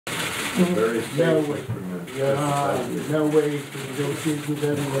Very safe, no way. Yeah, No way to negotiate with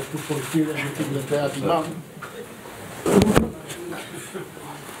them. We have to fulfill everything that they are demanding.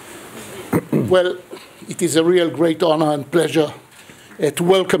 Well, it is a real great honor and pleasure to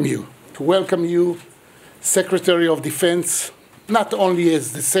welcome you. Secretary of Defense, not only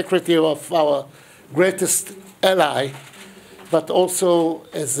as the Secretary of our greatest ally, but also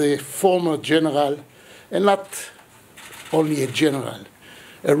as a former general, and not only a general,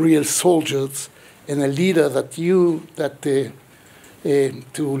 a real soldier and a leader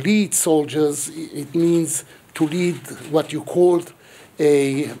to lead soldiers, it means to lead what you called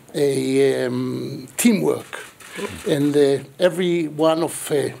a teamwork. And every one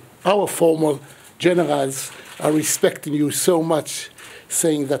of our former generals are respecting you so much,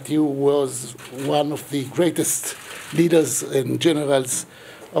 saying that you was one of the greatest leaders and generals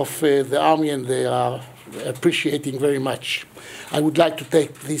of the army, and they are appreciating very much. I would like to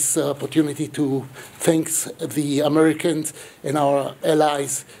take this opportunity to thank the Americans and our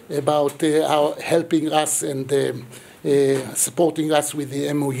allies about helping us and supporting us with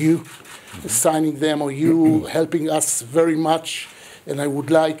the MOU, signing the MOU, helping us very much. And I would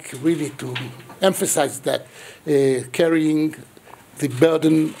like really to emphasize that carrying the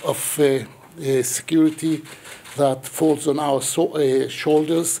burden of security that falls on our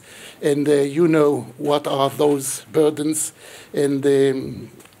shoulders, and you know what are those burdens. And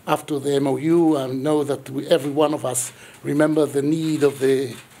after the MOU, I know that every one of us remember the need of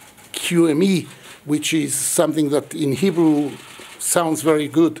the QME, which is something that in Hebrew sounds very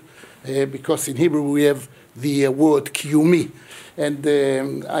good, because in Hebrew we have the word QME. And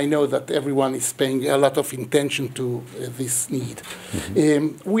I know that everyone is paying a lot of attention to this need.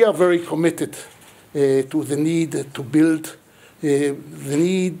 Mm-hmm. We are very committed to the need to build, the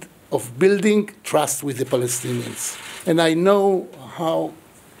need of building trust with the Palestinians. And I know how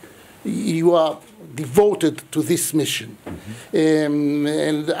you are devoted to this mission. Mm-hmm.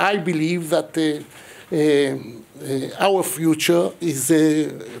 And I believe that our future is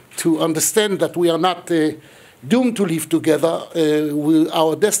to understand that we are not doomed to live together.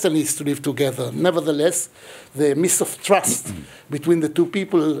 Our destiny is to live together. Nevertheless, the miss of trust between the two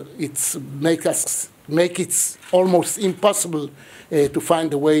people, make it almost impossible to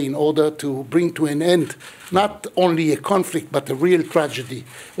find a way in order to bring to an end not only a conflict but a real tragedy.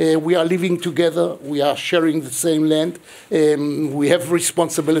 We are living together, we are sharing the same land, we have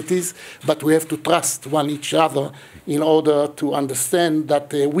responsibilities, but we have to trust each other in order to understand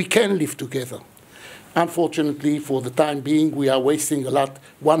that we can live together. Unfortunately, for the time being, we are wasting a lot,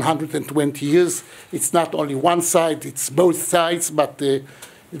 120 years. It's not only one side, it's both sides, but the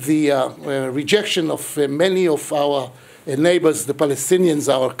rejection of many of our neighbors, the Palestinians,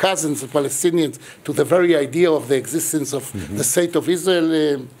 our cousins, the Palestinians, to the very idea of the existence of the state of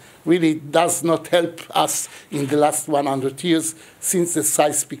Israel really does not help us in the last 100 years since the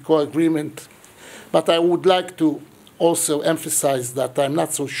Sykes-Picot Agreement. But I would like to also emphasize that I'm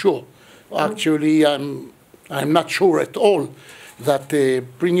not so sure. Actually, I'm not sure at all that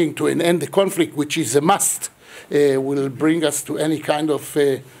bringing to an end the conflict, which is a must, will bring us to any kind of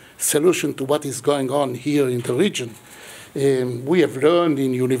solution to what is going on here in the region. We have learned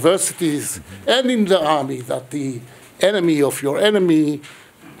in universities and in the army that the enemy of your enemy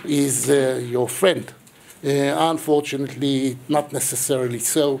is your friend. Unfortunately, not necessarily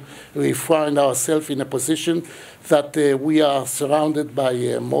so. We find ourselves in a position that we are surrounded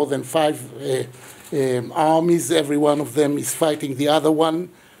by more than 5 armies. Every one of them is fighting the other one.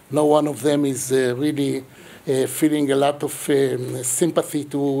 No one of them is really feeling a lot of sympathy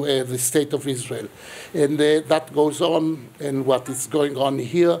to the state of Israel. And that goes on, and what is going on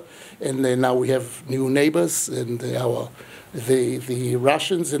here. And now we have new neighbors, and the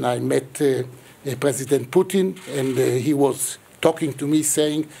Russians, and I met President Putin, and he was talking to me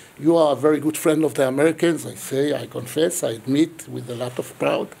saying, you are a very good friend of the Americans. I say, I confess, I admit with a lot of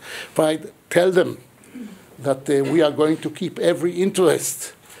pride. Tell them that we are going to keep every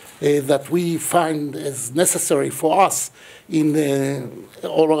interest that we find as necessary for us in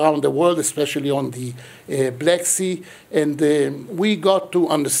all around the world, especially on the Black Sea. And we got to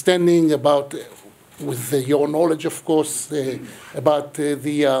understanding about, with your knowledge, of course, about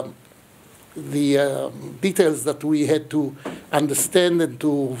the details that we had to understand and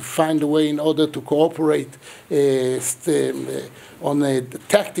to find a way in order to cooperate on a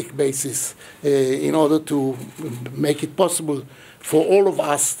tactic basis in order to make it possible for all of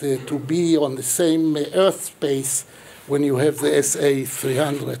us to be on the same Earth space when you have the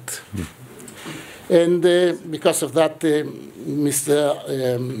SA-300. And because of that, Mr.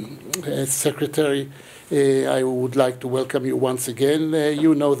 Secretary, I would like to welcome you once again.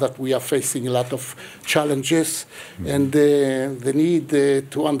 You know that we are facing a lot of challenges, and the need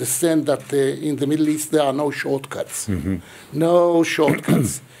to understand that in the Middle East there are no shortcuts. No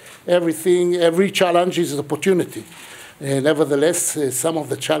shortcuts. Every challenge is an opportunity. Nevertheless, some of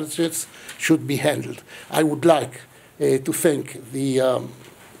the challenges should be handled. I would like to thank the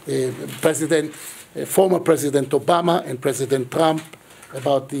former President Obama and President Trump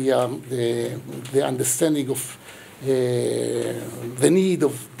about the understanding of the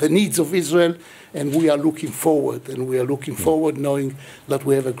needs of Israel, and we are looking forward. And we are looking forward, knowing that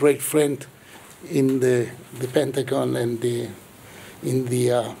we have a great friend in the Pentagon and in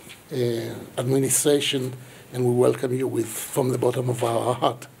the administration, and we welcome you from the bottom of our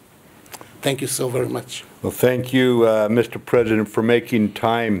heart. Thank you so very much. Well, thank you, Mr. President, for making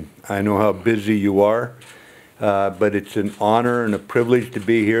time. I know how busy you are, but it's an honor and a privilege to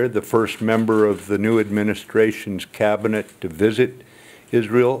be here, the first member of the new administration's cabinet to visit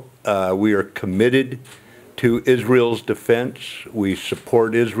Israel. We are committed to Israel's defense. We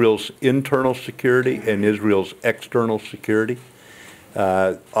support Israel's internal security and Israel's external security.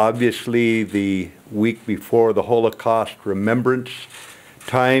 Obviously, the week before the Holocaust Remembrance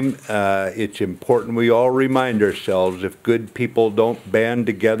Time, it's important we all remind ourselves, if good people don't band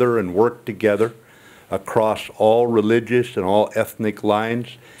together and work together across all religious and all ethnic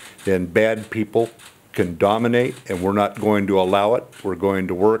lines, then bad people can dominate, and we're not going to allow it. We're going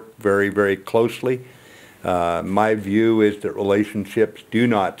to work very, very closely. My view is that relationships do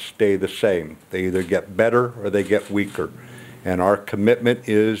not stay the same. They either get better or they get weaker. And our commitment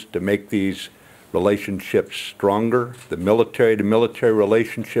is to make these relationships stronger. The military-to-military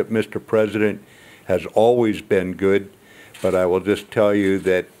relationship, Mr. President, has always been good, but I will just tell you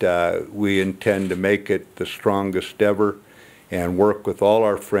that we intend to make it the strongest ever and work with all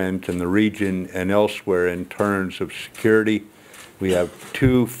our friends in the region and elsewhere in terms of security. We have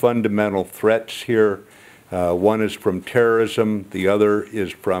two fundamental threats here. One is from terrorism, the other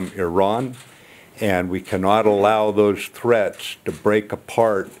is from Iran, and we cannot allow those threats to break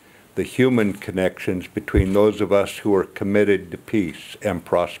apart the human connections between those of us who are committed to peace and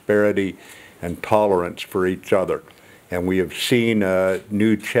prosperity and tolerance for each other. And we have seen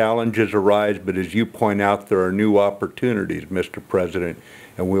new challenges arise, but as you point out, there are new opportunities, Mr. President,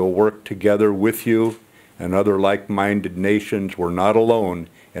 and we'll work together with you and other like-minded nations. We're not alone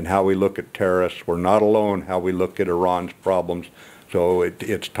in how we look at terrorists. We're not alone how we look at Iran's problems. So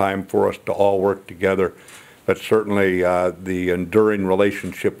it's time for us to all work together. But certainly the enduring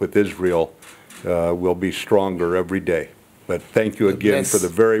relationship with Israel will be stronger every day. But thank you again for the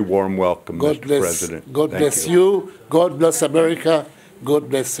very warm welcome, Mr. President. God bless you. God bless America. God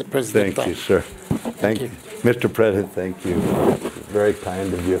bless President Trump. Thank you, sir. Thank you. Mr. President, thank you. Very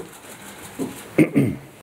kind of you.